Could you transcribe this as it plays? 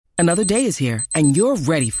Another day is here, and you're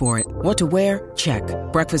ready for it. What to wear? Check.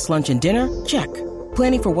 Breakfast, lunch, and dinner? Check.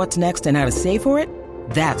 Planning for what's next and how to save for it?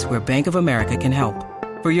 That's where Bank of America can help.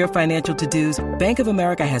 For your financial to-dos, Bank of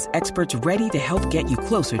America has experts ready to help get you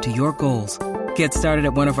closer to your goals. Get started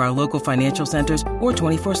at one of our local financial centers or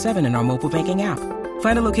 24/7 in our mobile banking app.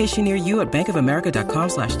 Find a location near you at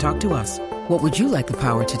bankofamerica.com/talktous. What would you like the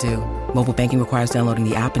power to do? Mobile banking requires downloading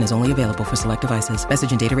the app and is only available for select devices.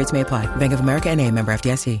 Message and data rates may apply. Bank of America N.A., member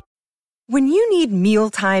FDIC. When you need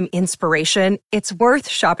mealtime inspiration, it's worth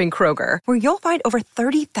shopping Kroger, where you'll find over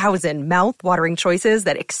 30,000 mouth-watering choices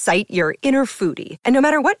that excite your inner foodie. And no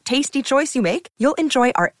matter what tasty choice you make, you'll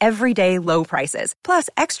enjoy our everyday low prices, plus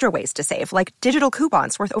extra ways to save, like digital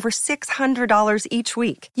coupons worth over $600 each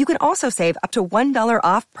week. You can also save up to $1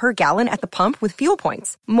 off per gallon at the pump with fuel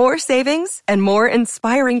points. More savings and more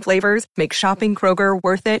inspiring flavors make shopping Kroger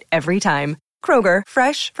worth it every time. Kroger,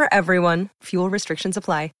 fresh for everyone. Fuel restrictions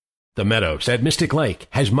apply. The Meadows at Mystic Lake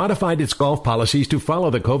has modified its golf policies to follow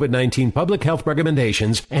the COVID-19 public health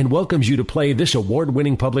recommendations and welcomes you to play this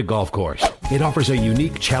award-winning public golf course. It offers a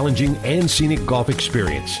unique, challenging, and scenic golf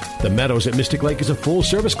experience. The Meadows at Mystic Lake is a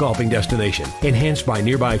full-service golfing destination, enhanced by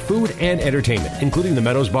nearby food and entertainment, including the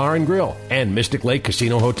Meadows Bar and Grill and Mystic Lake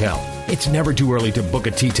Casino Hotel. It's never too early to book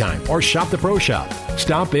a tee time or shop the pro shop.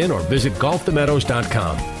 Stop in or visit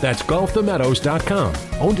golfthemeadows.com. That's golfthemeadows.com.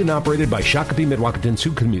 Owned and operated by Shakopee Mdewakanton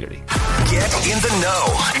Sioux Community. Get in the know.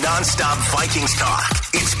 Non-stop Vikings talk.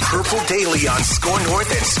 It's Purple Daily on Score North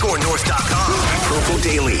and ScoreNorth.com. Purple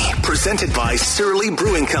Daily, presented by Surly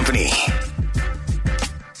Brewing Company.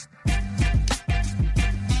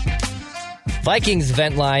 Vikings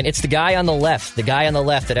vent line. It's the guy on the left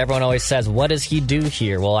that everyone always says, what does he do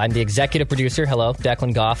here? Well, I'm the executive producer. Hello,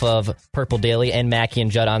 Declan Goff of Purple Daily and Mackie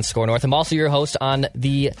and Judd on Score North. I'm also your host on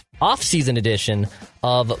the off-season edition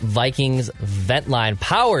of Vikings Vent Line,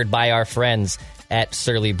 powered by our friends at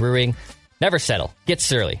Surly Brewing. Never settle. Get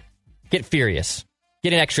surly. Get furious.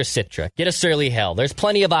 Get an extra Citra. Get a Surly Hell. There's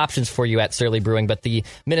plenty of options for you at Surly Brewing, but the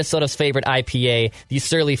Minnesota's favorite IPA, the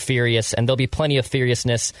Surly Furious, and there'll be plenty of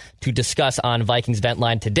furiousness to discuss on Vikings Vent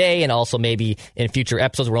Line today and also maybe in future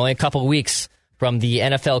episodes. We're only a couple of weeks from the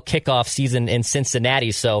NFL kickoff season in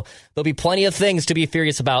Cincinnati, so there'll be plenty of things to be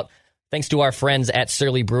furious about. Thanks to our friends at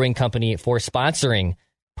Surly Brewing Company for sponsoring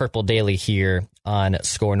Purple Daily here on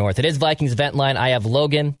Score North. It is Vikings Vent Line. I have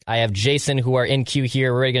Logan, I have Jason, who are in queue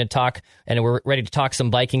here. We're ready to talk, and we're ready to talk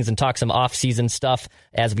some Vikings and talk some off-season stuff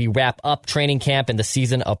as we wrap up training camp and the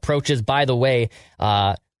season approaches. By the way,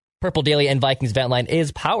 Purple Daily and Vikings Vent Line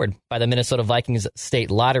is powered by the Minnesota Vikings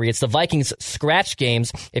State Lottery. It's the Vikings Scratch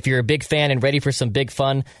Games. If you're a big fan and ready for some big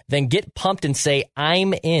fun, then get pumped and say,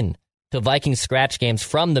 I'm in to Vikings Scratch Games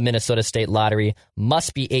from the Minnesota State Lottery.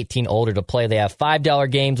 Must be 18 older to play. They have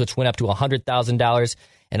 $5 games, which went up to $100,000,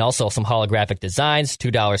 and also some holographic designs,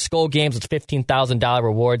 $2 skull games with $15,000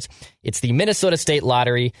 rewards. It's the Minnesota State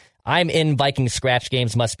Lottery. I'm in Vikings Scratch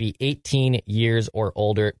Games. Must be 18 years or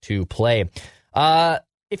older to play.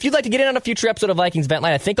 If you'd like to get in on a future episode of Vikings Vent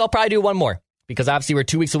Line, I think I'll probably do one more, because obviously we're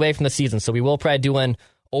 2 weeks away from the season, so we will probably do one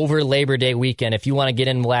over Labor Day weekend. If you want to get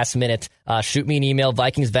in last minute, shoot me an email,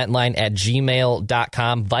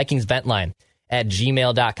 vikingsventline@gmail.com,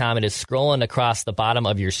 vikingsventline@gmail.com. It is scrolling across the bottom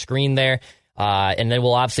of your screen there. And then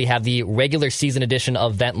we'll obviously have the regular season edition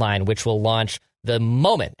of Ventline, which will launch the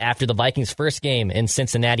moment after the Vikings' first game in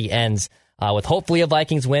Cincinnati ends, with hopefully a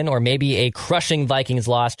Vikings win or maybe a crushing Vikings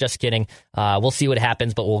loss. Just kidding. We'll see what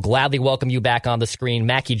happens, but we'll gladly welcome you back on the screen.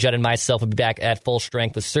 Mackie, Judd, and myself will be back at full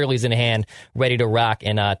strength with Surly's in hand, ready to rock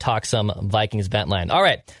and talk some Vikings Vent Line. All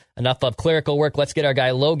right, enough of clerical work. Let's get our guy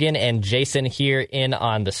Logan and Jason here in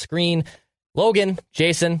on the screen. Logan,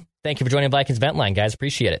 Jason, thank you for joining Vikings Vent Line, guys.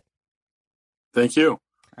 Appreciate it. Thank you.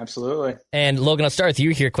 Absolutely. And Logan, I'll start with you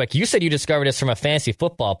here quick. You said you discovered us from a fantasy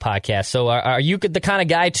football podcast. So are you the kind of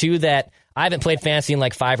guy, too, that I haven't played fantasy in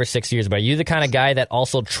like 5 or 6 years, but are you the kind of guy that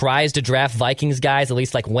also tries to draft Vikings guys, at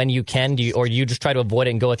least like when you can, or do you just try to avoid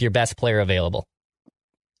it and go with your best player available?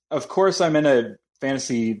 Of course, I'm in a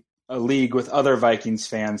fantasy league with other Vikings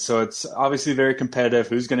fans, so it's obviously very competitive.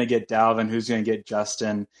 Who's going to get Dalvin? Who's going to get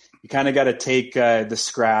Justin? You kind of got to take the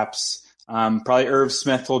scraps. Probably Irv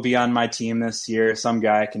Smith will be on my team this year. Some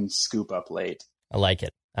guy I can scoop up late. I like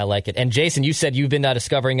it. And Jason, you said you've been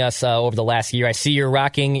discovering us over the last year. I see you're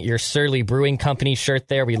rocking your Surly Brewing Company shirt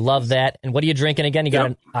there. We love that. And what are you drinking again? You got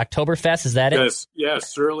an Oktoberfest, is that it?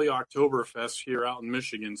 Yes, Surly Oktoberfest here out in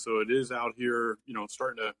Michigan. So it is out here,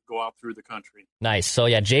 starting to go out through the country. Nice. So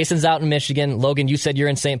yeah, Jason's out in Michigan. Logan, you said you're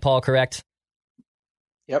in St. Paul, correct?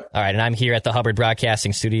 Yep. All right, and I'm here at the Hubbard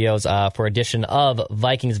Broadcasting Studios for edition of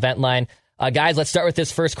Vikings Vent Line. Guys, let's start with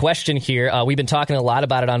this first question here. We've been talking a lot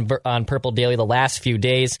about it on Purple Daily the last few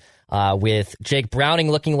days, with Jake Browning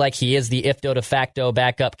looking like he is the ifdo de facto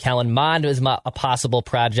backup. Kellen Mond is a possible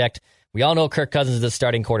project. We all know Kirk Cousins is the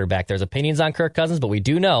starting quarterback. There's opinions on Kirk Cousins, but we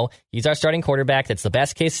do know he's our starting quarterback. That's the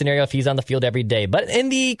best case scenario if he's on the field every day. But in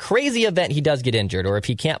the crazy event he does get injured, or if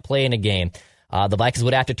he can't play in a game, the Vikings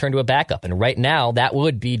would have to turn to a backup. And right now, that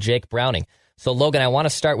would be Jake Browning. So, Logan, I want to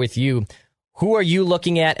start with you. Who are you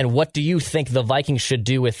looking at, and what do you think the Vikings should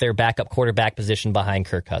do with their backup quarterback position behind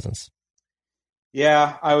Kirk Cousins?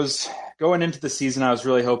 Yeah, I was going into the season, I was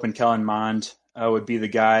really hoping Kellen Mond would be the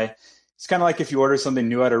guy. It's kind of like if you order something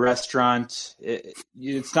new at a restaurant,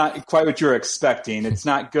 it's not quite what you were expecting. It's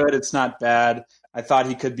not good. It's not bad. I thought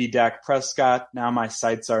he could be Dak Prescott. Now my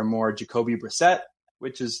sights are more Jacoby Brissett,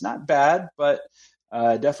 which is not bad, but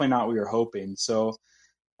definitely not what we were hoping. So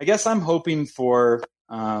I guess I'm hoping for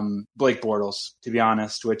Blake Bortles, to be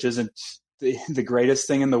honest, which isn't the greatest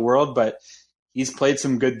thing in the world, but he's played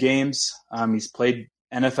some good games. He's played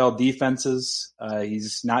NFL defenses.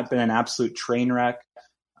 He's not been an absolute train wreck.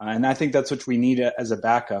 And I think that's what we need as a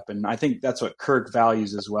backup. And I think that's what Kirk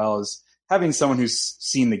values as well, is having someone who's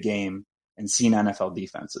seen the game and seen NFL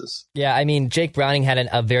defenses. Yeah, I mean, Jake Browning had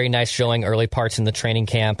a very nice showing early parts in the training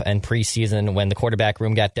camp and preseason when the quarterback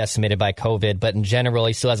room got decimated by COVID. But in general,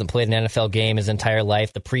 he still hasn't played an NFL game his entire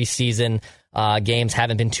life. The preseason games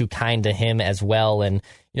haven't been too kind to him as well. And,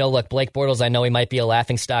 look, Blake Bortles, I know he might be a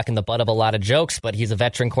laughingstock in the butt of a lot of jokes, but he's a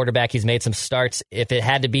veteran quarterback. He's made some starts. If it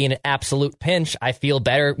had to be an absolute pinch, I feel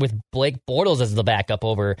better with Blake Bortles as the backup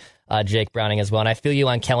over Jake Browning as well. And I feel you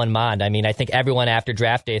on Kellen Mond. I mean, I think everyone after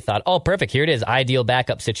draft day thought, oh, perfect, here it is, ideal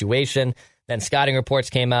backup situation. Then scouting reports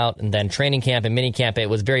came out, and then training camp and mini camp, it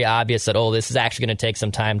was very obvious that, this is actually going to take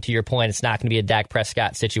some time. To your point, it's not going to be a Dak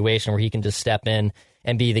Prescott situation where he can just step in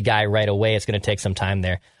and be the guy right away. It's going to take some time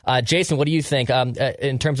there. Jason, what do you think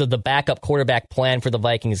in terms of the backup quarterback plan for the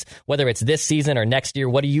Vikings, whether it's this season or next year?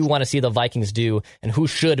 What do you want to see the Vikings do, and who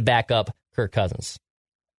should back up Kirk Cousins?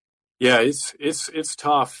 Yeah, it's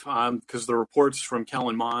tough because the reports from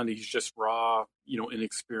Kellen Mond, he's just raw,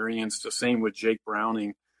 inexperienced. The same with Jake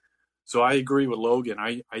Browning. So I agree with Logan.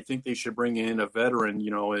 I think they should bring in a veteran,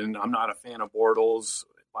 and I'm not a fan of Bortles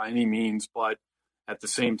by any means, but at the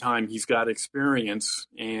same time, he's got experience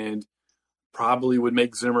and probably would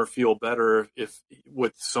make Zimmer feel better if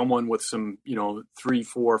with someone with some, 3,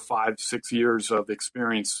 4, 5, 6 years of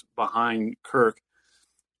experience behind Kirk,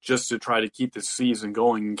 just to try to keep the season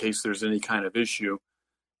going in case there's any kind of issue.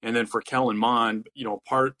 And then for Kellen Mond,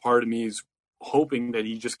 part of me is hoping that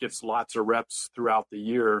he just gets lots of reps throughout the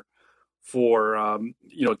year for,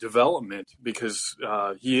 development, because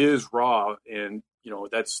he is raw. And,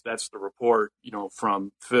 that's the report,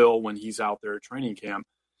 from Phil when he's out there at training camp.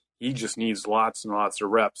 He just needs lots and lots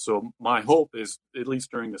of reps. So my hope is, at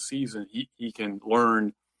least during the season, he can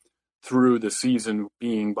learn through the season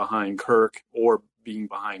being behind Kirk or being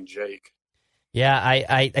behind Jake. Yeah,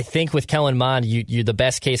 I think with Kellen Mond, you the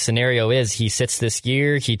best case scenario is he sits this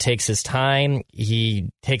year, he takes his time,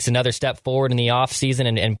 he takes another step forward in the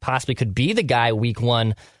offseason and possibly could be the guy week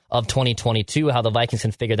 1 of 2022. How the Vikings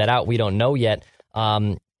can figure that out, we don't know yet.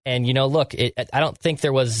 And, look, I don't think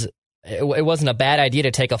it wasn't a bad idea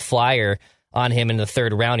to take a flyer on him in the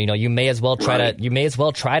third round. You may as well try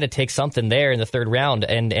to take something there in the third round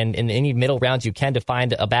and in any middle rounds you can to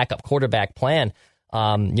find a backup quarterback plan.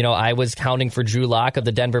 I was counting for Drew Lock of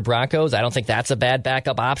the Denver Broncos. I don't think that's a bad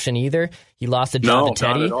backup option either. He lost the job to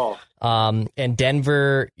Teddy. Not at all. And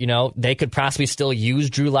Denver, they could possibly still use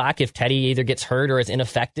Drew Lock if Teddy either gets hurt or is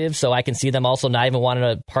ineffective. So I can see them also not even wanting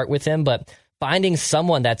to part with him. But finding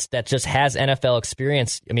someone that just has NFL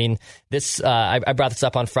experience. I mean, I brought this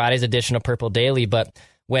up on Friday's edition of Purple Daily, but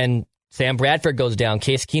when Sam Bradford goes down,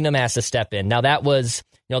 Case Keenum has to step in. Now that was,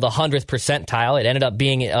 the 100th percentile. It ended up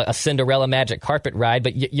being a Cinderella magic carpet ride,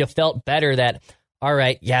 but you felt better that, all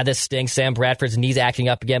right, yeah, this stinks. Sam Bradford's knees acting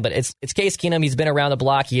up again, but it's Case Keenum. He's been around the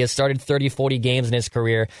block. He has started 30, 40 games in his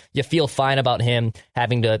career. You feel fine about him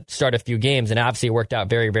having to start a few games, and obviously it worked out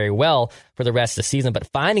very, very well for the rest of the season. But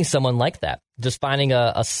finding someone like that, just finding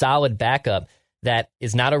a solid backup that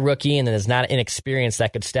is not a rookie and is not inexperienced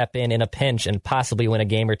that could step in a pinch and possibly win a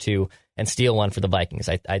game or two and steal one for the Vikings.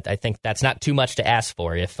 I think that's not too much to ask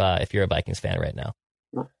for if you're a Vikings fan right now.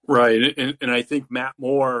 Right, and I think Matt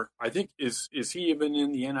Moore, is he even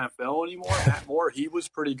in the NFL anymore? Matt Moore, he was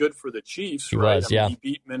pretty good for the Chiefs, he right? Was, yeah. He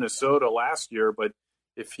beat Minnesota last year, but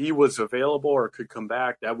if he was available or could come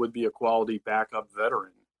back, that would be a quality backup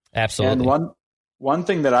veteran. Absolutely. And one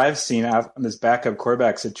thing that I've seen in this backup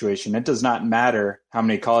quarterback situation, it does not matter how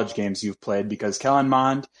many college games you've played, because Kellen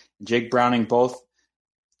Mond and Jake Browning both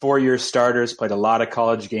 4-year starters, played a lot of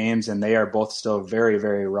college games, and they are both still very,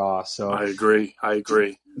 very raw. So I agree. I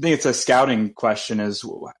think it's a scouting question: is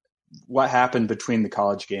what happened between the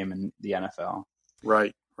college game and the NFL?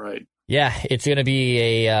 Right. Yeah, it's going to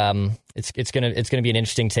be it's going to be an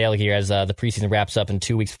interesting tale here as the preseason wraps up in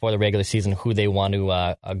 2 weeks before the regular season. Who they want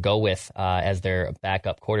to go with as their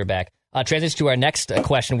backup quarterback. Transition to our next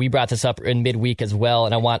question. We brought this up in midweek as well,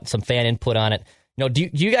 and I want some fan input on it. Do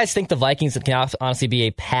you guys think the Vikings can honestly be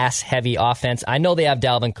a pass-heavy offense? I know they have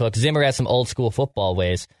Dalvin Cook. Zimmer has some old-school football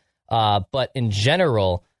ways, but in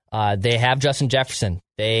general, they have Justin Jefferson.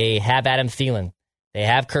 They have Adam Thielen. They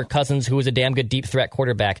have Kirk Cousins, who is a damn good deep threat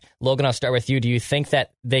quarterback. Logan, I'll start with you. Do you think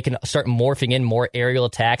that they can start morphing in more aerial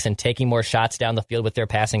attacks and taking more shots down the field with their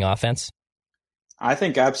passing offense? I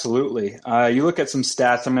think absolutely. You look at some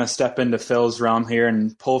stats. I'm going to step into Phil's realm here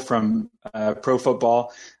and pull from Pro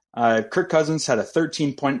Football. Kirk Cousins had a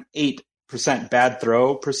 13.8% bad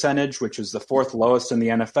throw percentage, which was the fourth lowest in the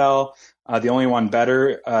NFL. The only one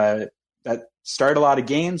better that started a lot of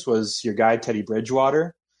games was your guy, Teddy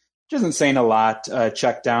Bridgewater. Which isn't saying a lot,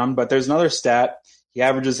 check down, but there's another stat. He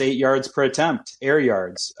averages 8 yards per attempt, air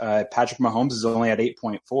yards. Patrick Mahomes is only at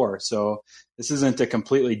 8.4. So this isn't a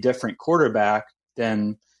completely different quarterback.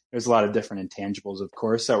 Then there's a lot of different intangibles, of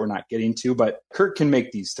course, that we're not getting to, but Kirk can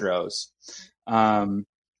make these throws.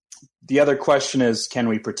 The other question is, can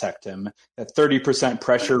we protect him? That 30%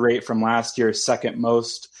 pressure rate from last year, second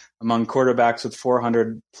most among quarterbacks with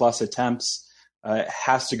 400 plus attempts,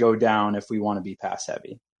 has to go down if we want to be pass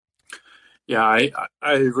heavy. Yeah,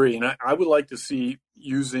 I agree. And I would like to see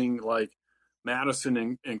using like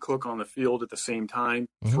Madison and Cook on the field at the same time,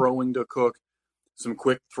 throwing to Cook, some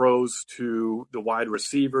quick throws to the wide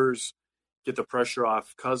receivers, get the pressure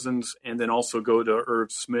off Cousins, and then also go to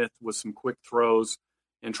Irv Smith with some quick throws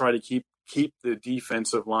and try to keep the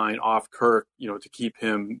defensive line off Kirk, to keep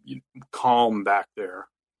him calm back there.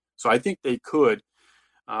 So I think they could.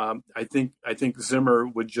 I think Zimmer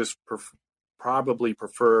would just probably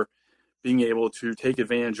prefer being able to take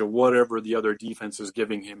advantage of whatever the other defense is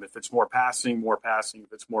giving him. If it's more passing, more passing.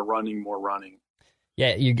 If it's more running, more running.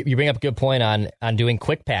 Yeah, you bring up a good point on doing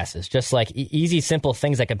quick passes, just like easy, simple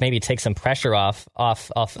things that could maybe take some pressure off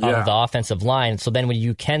of the offensive line. So then when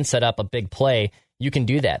you can set up a big play, you can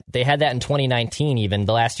do that. They had that in 2019, even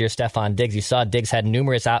the last year, Stephon Diggs. You saw Diggs had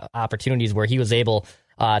numerous opportunities where he was able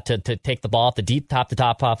to take the ball off the deep top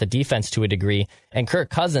off the defense to a degree. And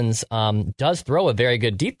Kirk Cousins does throw a very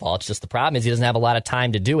good deep ball. It's just the problem is he doesn't have a lot of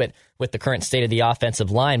time to do it with the current state of the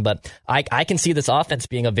offensive line. But I can see this offense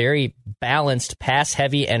being a very balanced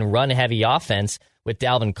pass-heavy and run-heavy offense with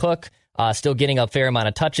Dalvin Cook still getting a fair amount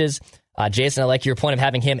of touches. Jason, I like your point of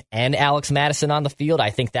having him and Alex Madison on the field.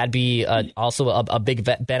 I think that'd be also a big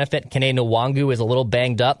benefit. Kene Nwangu is a little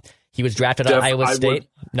banged up. He was drafted out of Iowa State.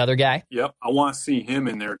 Another guy. Yep. I want to see him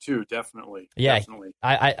in there too. Definitely. Yeah. Definitely.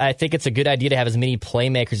 I think it's a good idea to have as many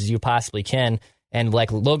playmakers as you possibly can. And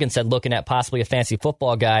like Logan said, looking at possibly a fancy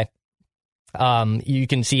football guy, you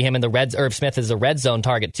can see him in the Irv Smith as a red zone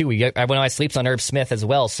target too. Everyone always sleeps on Irv Smith as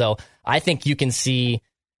well. So I think you can see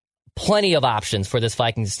plenty of options for this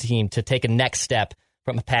Vikings team to take a next step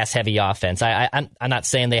from a pass heavy offense. I'm not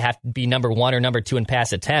saying they have to be number one or number two in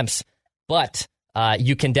pass attempts, but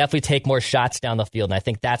you can definitely take more shots down the field, and I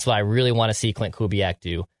think that's what I really want to see Clint Kubiak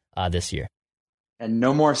do this year. And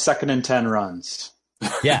no more 2nd and 10 runs.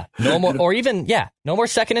 Yeah, no more, no more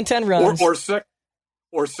 2nd and 10 runs, or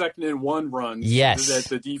 2nd and 1 runs. Yes, that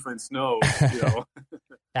the defense knows.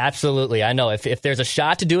 Absolutely, I know. If there's a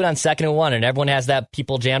shot to do it on 2nd and 1, and everyone has that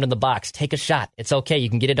people jammed in the box, take a shot. It's okay. You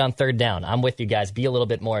can get it on 3rd down. I'm with you guys. Be a little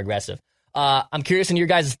bit more aggressive. I'm curious in your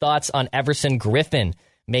guys' thoughts on Everson Griffen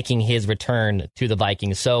making his return to the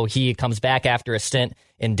Vikings. So he comes back after a stint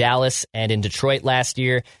in Dallas and in Detroit last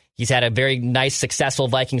year. He's had a very nice, successful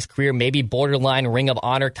Vikings career, maybe borderline Ring of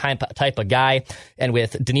Honor type of guy. And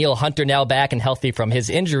with Danielle Hunter now back and healthy from his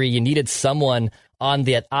injury, you needed someone on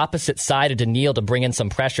the opposite side of Danielle to bring in some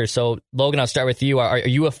pressure. So, Logan, I'll start with you. Are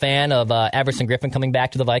you a fan of Everson Griffen coming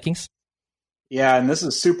back to the Vikings? Yeah, and this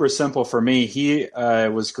is super simple for me. He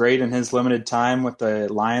was great in his limited time with the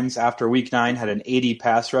Lions. After Week 9, had an 80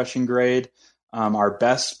 pass rushing grade. Our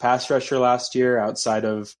best pass rusher last year, outside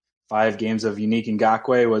of 5 games of Unique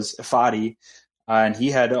Ngakoue, was Ifadi, and he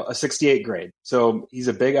had a 68 grade. So he's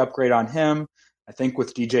a big upgrade on him. I think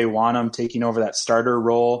with DJ Wanham taking over that starter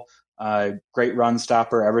role, great run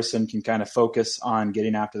stopper, Everson can kind of focus on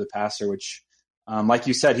getting after the passer, which, like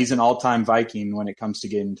you said, he's an all-time Viking when it comes to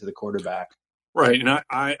getting to the quarterback. Right, and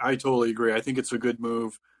I totally agree. I think it's a good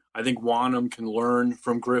move. I think Wanham can learn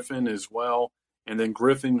from Griffen as well. And then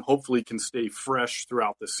Griffin hopefully can stay fresh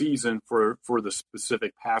throughout the season for the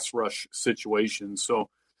specific pass rush situation. So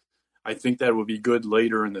I think that would be good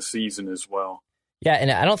later in the season as well. Yeah,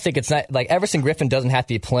 and I don't think it's not like Everson Griffin doesn't have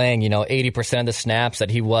to be playing, 80% of the snaps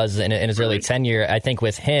that he was in his early tenure. I think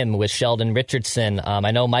with him, with Sheldon Richardson,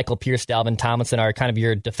 I know Michael Pierce, Dalvin Tomlinson are kind of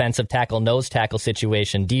your defensive tackle, nose tackle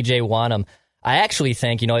situation. DJ Wonnum. I actually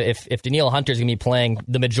think, if Danielle Hunter's going to be playing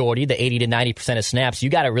the majority, the 80 to 90% of snaps,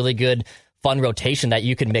 you got a really good fun rotation that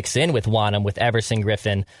you can mix in with Wonnum, with Everson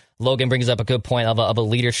Griffin. Logan brings up a good point of a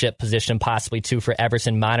leadership position, possibly too, for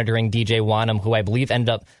Everson, monitoring DJ Wonnum, who I believe ended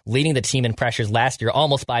up leading the team in pressures last year,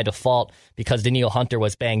 almost by default because Danielle Hunter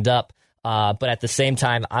was banged up. But at the same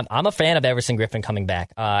time, I'm a fan of Everson Griffin coming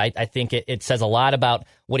back. I think it says a lot about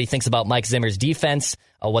what he thinks about Mike Zimmer's defense,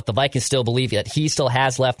 what the Vikings still believe that he still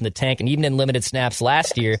has left in the tank. And even in limited snaps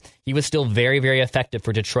last year, he was still very, very effective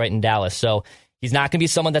for Detroit and Dallas. So he's not going to be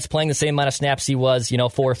someone that's playing the same amount of snaps he was, 4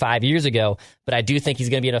 or 5 years ago, but I do think he's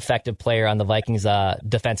going to be an effective player on the Vikings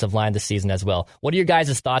defensive line this season as well. What are your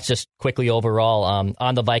guys' thoughts just quickly overall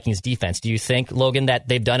on the Vikings defense? Do you think, Logan, that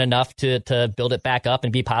they've done enough to build it back up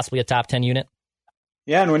and be possibly a top 10 unit?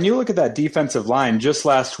 Yeah, and when you look at that defensive line, just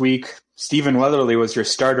last week, Stephen Weatherly was your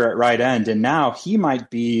starter at right end, and now he might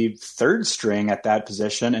be third string at that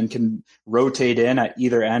position and can rotate in at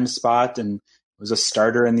either end spot, and was a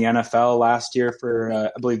starter in the NFL last year for,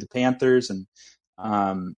 I believe, the Panthers. And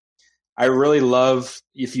I really love,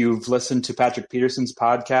 if you've listened to Patrick Peterson's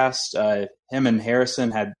podcast, him and Harrison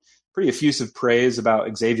had pretty effusive praise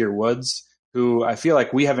about Xavier Woods, who I feel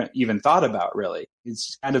like we haven't even thought about really.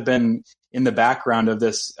 He's kind of been in the background of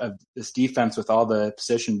this defense with all the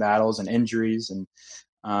position battles and injuries. And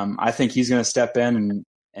I think he's going to step in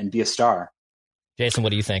and be a star. Jason, what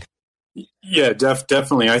do you think? Yeah,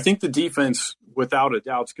 definitely. I think the defense, without a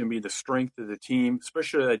doubt, is going to be the strength of the team,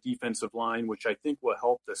 especially that defensive line, which I think will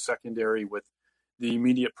help the secondary with the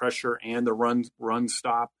immediate pressure and the run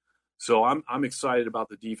stop. So I'm excited about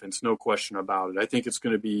the defense, no question about it. I think it's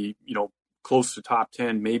going to be, close to top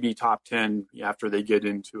 10, maybe top 10 after they get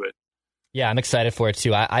into it. Yeah, I'm excited for it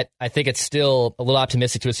too. I think it's still a little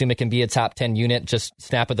optimistic to assume it can be a top 10 unit, just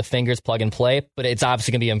snap of the fingers, plug and play, but it's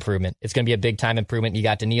obviously going to be an improvement. It's going to be a big time improvement. You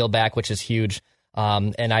got Danielle back, which is huge.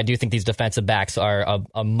 And I do think these defensive backs are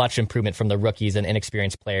a much improvement from the rookies and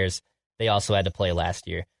inexperienced players they also had to play last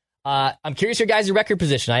year. I'm curious your guys' record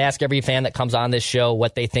position. I ask every fan that comes on this show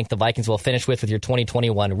what they think the Vikings will finish with your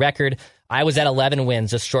 2021 record. I was at 11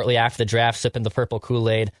 wins just shortly after the draft, sipping the purple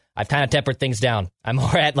Kool-Aid. I've kind of tempered things down. I'm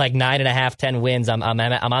more at like 9.5, 10 wins. I'm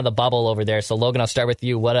on the bubble over there. So Logan, I'll start with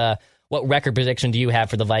you. What record prediction do you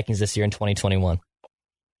have for the Vikings this year in 2021?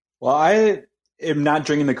 Well, I am not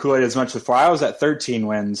drinking the Kool-Aid as much before. I was at 13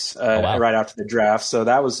 wins right after the draft. So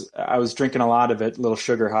I was drinking a lot of it, a little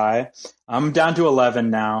sugar high. I'm down to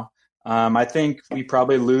 11 now. I think we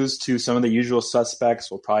probably lose to some of the usual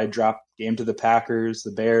suspects. We'll probably drop game to the Packers,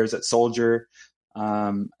 the Bears at Soldier.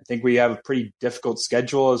 I think we have a pretty difficult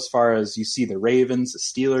schedule as far as you see the Ravens, the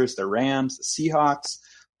Steelers, the Rams, the Seahawks,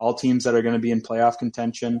 all teams that are going to be in playoff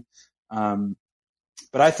contention.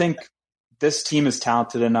 But I think this team is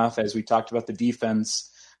talented enough, as we talked about the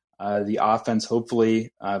defense. The offense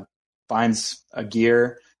hopefully finds a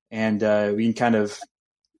gear, and we can kind of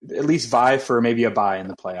at least vie for maybe a bye in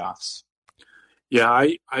the playoffs. Yeah,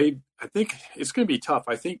 I think it's going to be tough.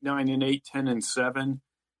 I think 9-8, 10-7.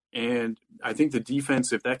 And I think the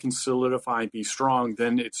defense, if that can solidify and be strong,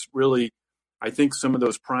 then it's really, I think some of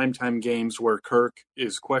those primetime games where Kirk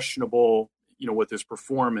is questionable, with his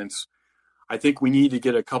performance, I think we need to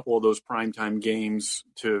get a couple of those primetime games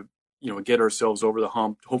to, get ourselves over the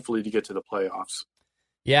hump, hopefully to get to the playoffs.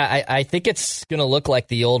 Yeah, I think it's going to look like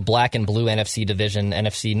the old black and blue NFC division,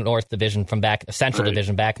 NFC North division from Central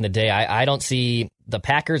Division back in the day. I don't see the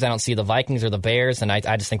Packers, I don't see the Vikings or the Bears, and I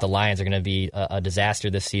just think the Lions are going to be a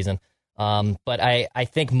disaster this season. But I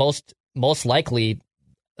think most likely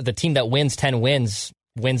the team that wins 10 wins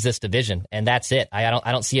this division, and that's it. I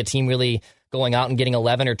don't see a team really going out and getting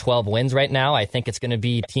 11 or 12 wins right now. I think it's going to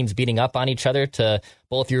be teams beating up on each other. To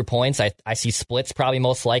both your points, I see splits probably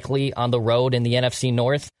most likely on the road in the NFC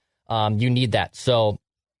North. You need that. So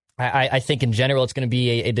I think in general it's going to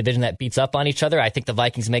be a division that beats up on each other. I think the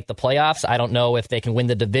Vikings make the playoffs. I don't know if they can win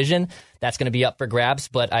the division. That's going to be up for grabs,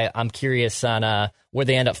 but I'm curious on where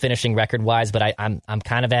they end up finishing record-wise. But I'm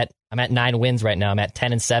at 9 wins right now. I'm at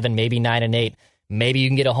 10-7, maybe 9-8. Maybe you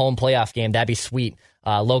can get a home playoff game. That'd be sweet.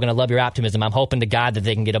 Logan, I love your optimism. I'm hoping to God that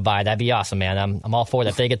they can get a bye. That'd be awesome, man. I'm all for that.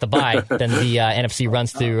 If they get the bye, then the NFC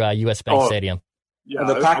runs through US Bank Stadium. Yeah,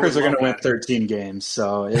 the Packers are going to win 13 games,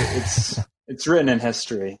 so it's written in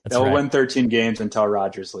history. They'll win 13 games until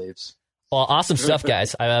Rodgers leaves. Well, awesome stuff,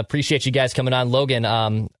 guys. I appreciate you guys coming on. Logan,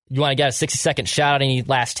 you want to get a 60-second shout out? Any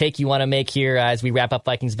last take you want to make here as we wrap up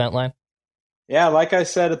Vikings Vent Line? Yeah, like I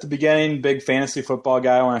said at the beginning, big fantasy football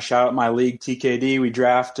guy. I want to shout out my league, TKD. We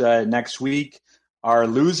draft next week. Our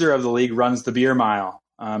loser of the league runs the beer mile.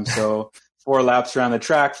 So 4 laps around the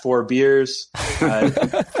track, 4 beers.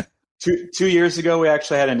 2 years ago, we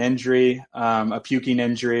actually had an injury, a puking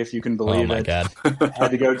injury, if you can believe it. Oh, my God.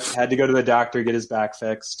 had to go to the doctor, get his back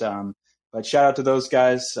fixed. But shout out to those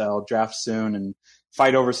guys. I'll draft soon and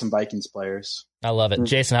fight over some Vikings players. I love it.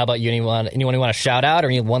 Jason, how about you? Anyone you want to shout out, or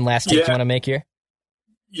any one last take you want to make here?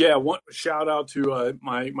 Yeah, one shout out to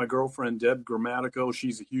my girlfriend, Deb Grammatico.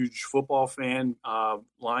 She's a huge football fan,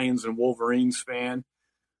 Lions and Wolverines fan.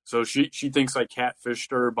 So she thinks I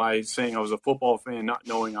catfished her by saying I was a football fan, not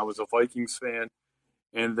knowing I was a Vikings fan.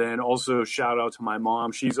 And then also shout out to my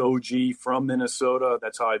mom. She's OG from Minnesota.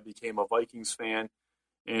 That's how I became a Vikings fan.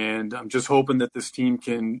 And I'm just hoping that this team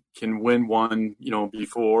can win one,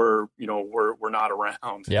 before, we're not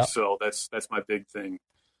around. Yep. So that's my big thing.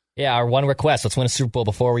 Yeah, our one request, let's win a Super Bowl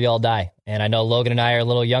before we all die. And I know Logan and I are a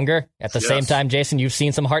little younger. At the same time, Jason, you've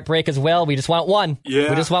seen some heartbreak as well. We just want one.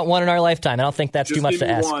 Yeah. We just want one in our lifetime. I don't think that's too much to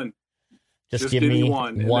ask. One. Just give me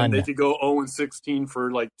one. And then they could go 0-16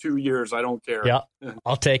 for like 2 years. I don't care. Yeah,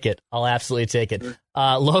 I'll take it. I'll absolutely take it.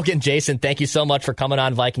 Logan, Jason, thank you so much for coming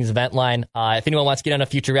on Vikings Vent Line. If anyone wants to get on a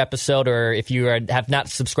future episode, or if you have not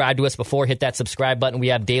subscribed to us before, hit that subscribe button. We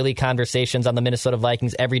have daily conversations on the Minnesota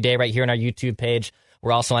Vikings every day right here on our YouTube page.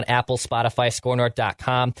 We're also on Apple, Spotify,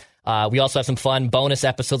 ScoreNorth.com. We also have some fun bonus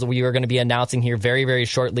episodes that we are going to be announcing here very, very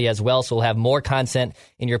shortly as well. So we'll have more content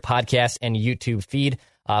in your podcast and YouTube feed.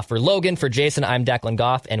 For Logan, for Jason, I'm Declan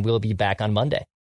Goff, and we'll be back on Monday.